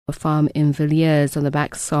A farm in Villiers on the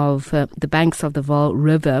banks of the Vaal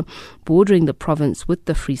River, bordering the province with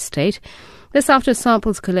the Free State. This after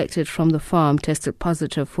samples collected from the farm tested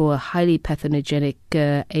positive for a highly pathogenic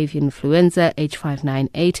avian influenza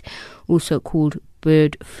H598, also called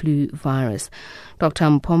bird flu virus. Dr.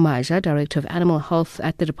 Mpumalanga, Director of Animal Health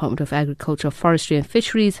at the Department of Agriculture, Forestry and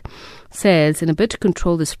Fisheries, says in a bid to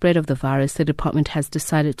control the spread of the virus, the department has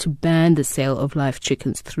decided to ban the sale of live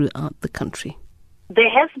chickens throughout the country. There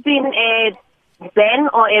has been a ban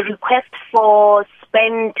or a request for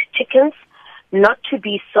spent chickens not to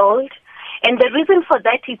be sold. And the reason for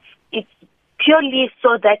that is it's purely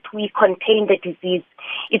so that we contain the disease.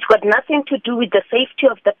 It's got nothing to do with the safety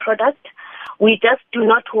of the product. We just do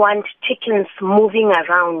not want chickens moving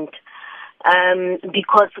around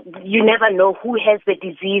because you never know who has the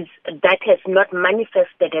disease that has not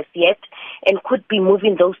manifested as yet and could be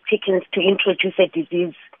moving those chickens to introduce a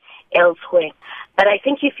disease elsewhere. But I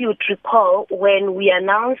think if you would recall, when we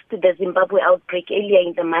announced the Zimbabwe outbreak earlier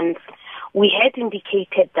in the month, we had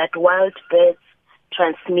indicated that wild birds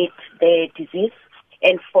transmit the disease,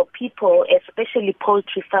 and for people, especially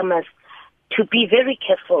poultry farmers, to be very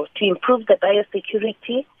careful, to improve the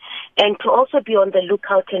biosecurity, and to also be on the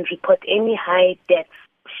lookout and report any high deaths.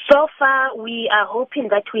 So far, we are hoping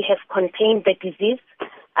that we have contained the disease.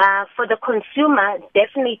 For the consumer,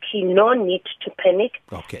 definitely no need to panic.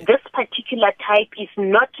 Okay. This particular type is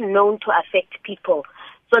not known to affect people.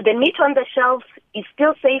 So the meat on the shelves is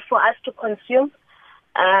still safe for us to consume,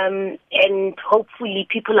 and hopefully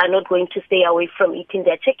people are not going to stay away from eating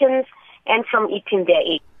their chickens and from eating their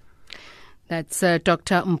eggs. That's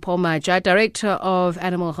Dr. Mpumalanga, Director of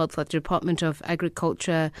Animal Health at the Department of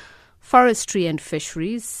Agriculture, Forestry and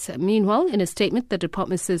Fisheries. Meanwhile, in a statement, the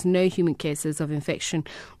department says no human cases of infection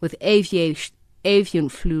with avian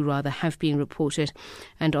flu have been reported.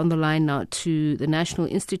 And on the line now to the National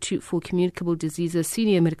Institute for Communicable Diseases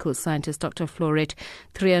Senior Medical Scientist, Dr. Florette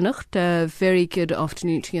Treurnicht. Very good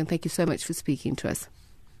afternoon to you, and thank you so much for speaking to us.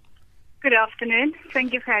 Good afternoon.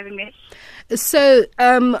 Thank you for having me. So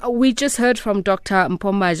we just heard from Dr.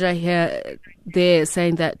 Mpumalanga there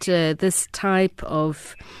saying that this type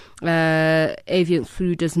of avian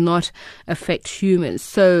flu does not affect humans.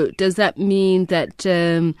 So does that mean that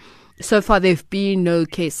so far there have been no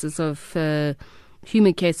cases of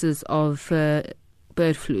human cases of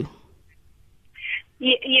bird flu?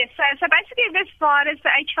 Yes. So basically this virus, the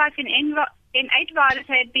H5N8 virus,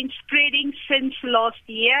 had been spreading since last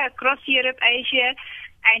year across Europe, Asia,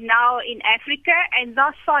 and now in Africa. And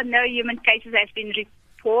thus far no human cases have been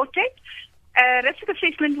reported. Risk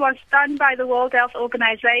assessment was done by the World Health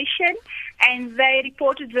Organization, and they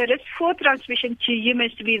reported the risk for transmission to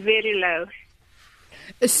humans to be very low.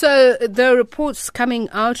 So the reports coming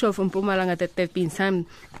out of Mpumalanga that there have been some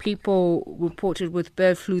people reported with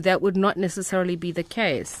bird flu, that would not necessarily be the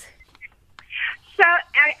case. So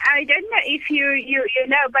I don't know if you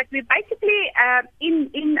know, but we basically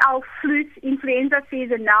in our influenza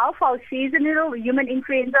season now, for our seasonal human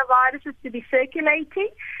influenza viruses to be circulating,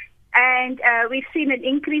 and we've seen an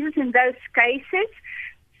increase in those cases.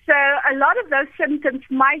 So a lot of those symptoms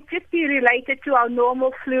might just be related to our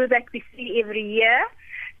normal flu that we see every year.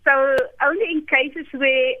 So only in cases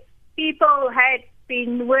where people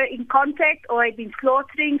were in contact or had been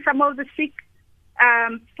slaughtering some of the sick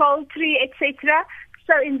poultry, etc.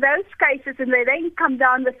 So in those cases, and they then come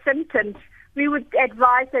down with symptoms, we would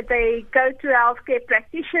advise that they go to a healthcare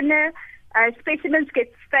practitioner. Specimens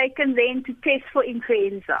get taken then to test for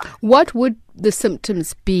influenza. What would the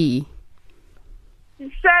symptoms be?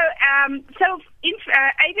 So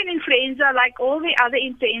avian influenza, like all the other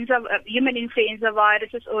human influenza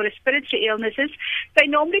viruses or respiratory illnesses, they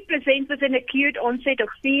normally present with an acute onset of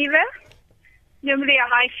fever, normally a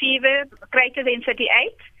high fever greater than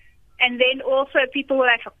 38, and then also people will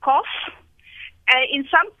have a cough. In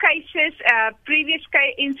some cases, previous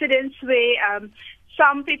incidents where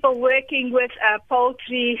some people working with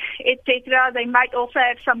poultry, etc., they might also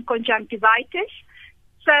have some conjunctivitis.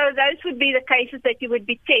 So those would be the cases that you would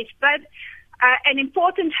be tested. But an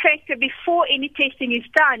important factor before any testing is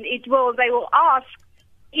done, they will ask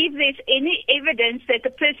if there's any evidence that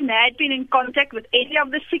the person had been in contact with any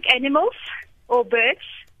of the sick animals or birds,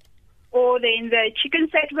 or then the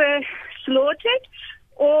chickens that were slaughtered,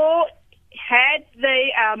 or had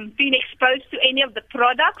they been exposed to any of the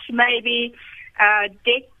products, maybe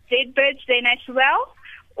dead birds then as well,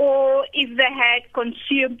 or if they had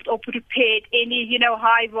consumed or prepared any,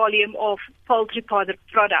 high volume of poultry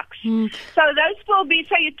products. So those will be,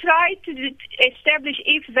 so you try to establish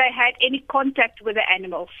if they had any contact with the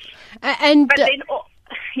animals. But then,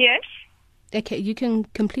 yes? Okay, you can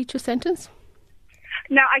complete your sentence.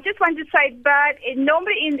 Now, I just want to say, but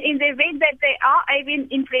normally in the event that there are avian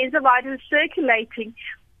influenza viruses circulating,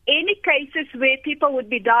 any cases where people would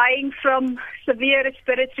be dying from severe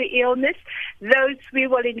respiratory illness, those we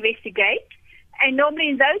will investigate. And normally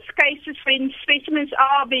in those cases, when specimens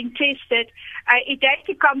are being tested, it has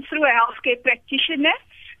to come through a healthcare practitioner.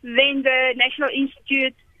 Then the National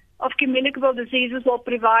Institute of Communicable Diseases will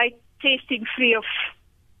provide testing free of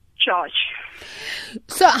charge.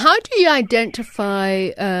 So how do you identify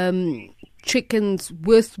chickens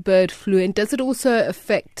with bird flu, and does it also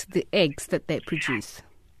affect the eggs that they produce?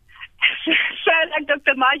 So like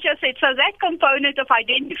Dr. Maja said, so that component of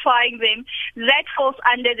identifying them, that falls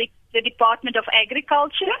under the Department of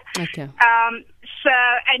Agriculture. Okay.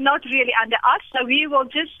 And not really under us. So we will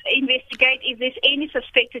just investigate if there's any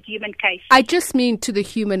suspected human case. I just mean to the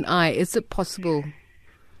human eye. Is it possible?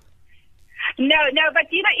 No, but,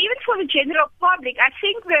 even for the general public, I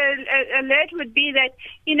think the alert would be that,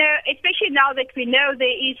 especially now that we know there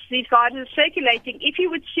is these viruses circulating, if you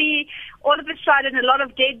would see all of a sudden a lot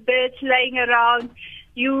of dead birds laying around,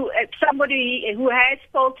 somebody who has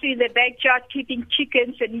poultry in their backyard keeping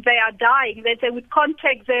chickens and they are dying, that they would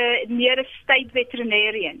contact the nearest state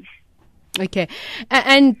veterinarian. Okay.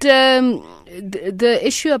 And the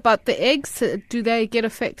issue about the eggs, do they get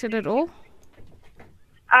affected at all?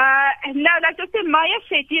 No, like Dr. Maya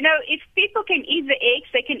said, if people can eat the eggs,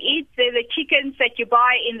 they can eat the chickens that you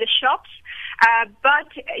buy in the shops.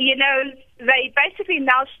 But they basically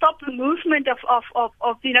now stop the movement of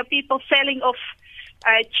people selling off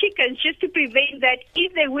chickens, just to prevent that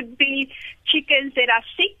if there would be chickens that are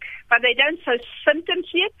sick, but they don't show symptoms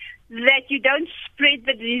yet, that you don't spread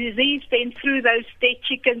the disease then through those dead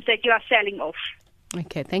chickens that you are selling off.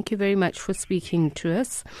 Okay, thank you very much for speaking to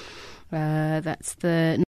us. That's the